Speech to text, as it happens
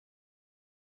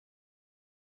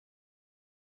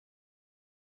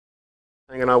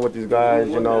Hanging out with these guys,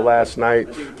 last night.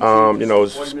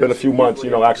 It's been a few months,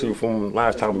 actually from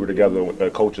last time we were together with the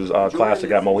coaches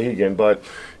classic at Mohegan. But,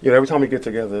 every time we get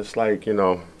together, it's like,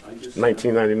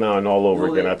 1999 all over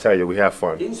again. I tell you, we have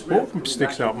fun. What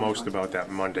sticks out most about that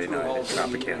Monday night at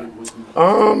Tropicana?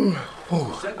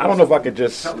 I don't know if I could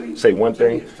just say one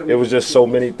thing. It was just so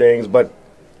many things, but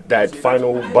that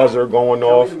final buzzer going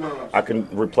off, I can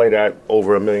replay that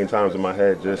over 1,000,000 times in my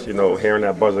head. Just hearing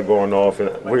that buzzer going off, and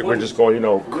we're just going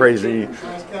crazy,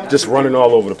 just running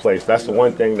all over the place. That's the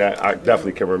one thing that I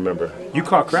definitely can remember. You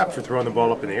caught crap for throwing the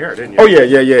ball up in the air, didn't you? Oh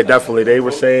yeah, definitely. They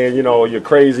were saying, you're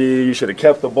crazy. You should have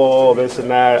kept the ball, this and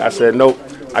that. I said, nope.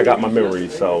 I got my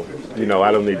memories, so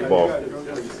I don't need the ball.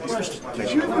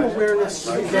 Did you have an awareness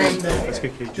then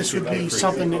that this would be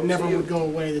something that never would go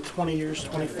away, that 20 years,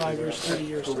 25 years, 30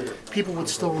 years, people would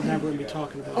still remember and be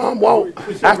talking about it? Well,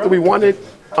 after we won it,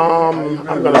 I'm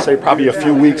going to say probably a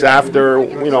few weeks after,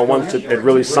 once it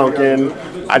really sunk in,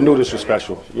 I knew this was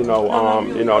special.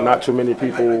 Not too many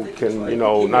people can,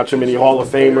 not too many Hall of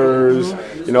Famers,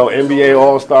 NBA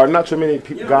All-Star, not too many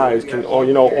guys can,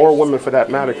 or women for that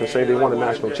matter, can say they won a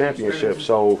national championship.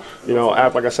 So,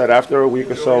 like I said, after a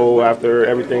week or so, after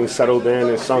everything settled in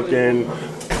and sunk in,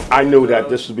 I knew that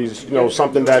this would be,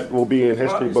 something that will be in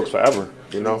history books forever,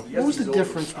 What was the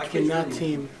difference between that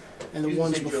team and the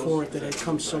ones before it that had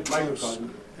come so close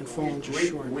and fallen just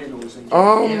short?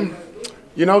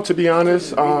 To be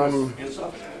honest,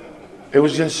 it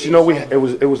was just,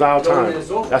 it was our time.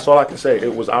 That's all I can say.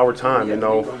 It was our time,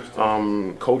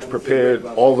 Coach prepared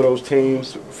all of those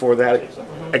teams for that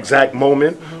exact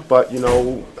moment, but,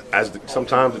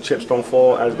 sometimes the chips don't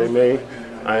fall as they may.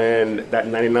 And that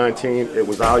 99 team, it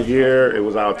was our year, it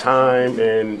was our time,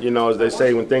 and, as they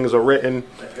say, when things are written,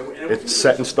 it's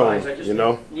set in stone,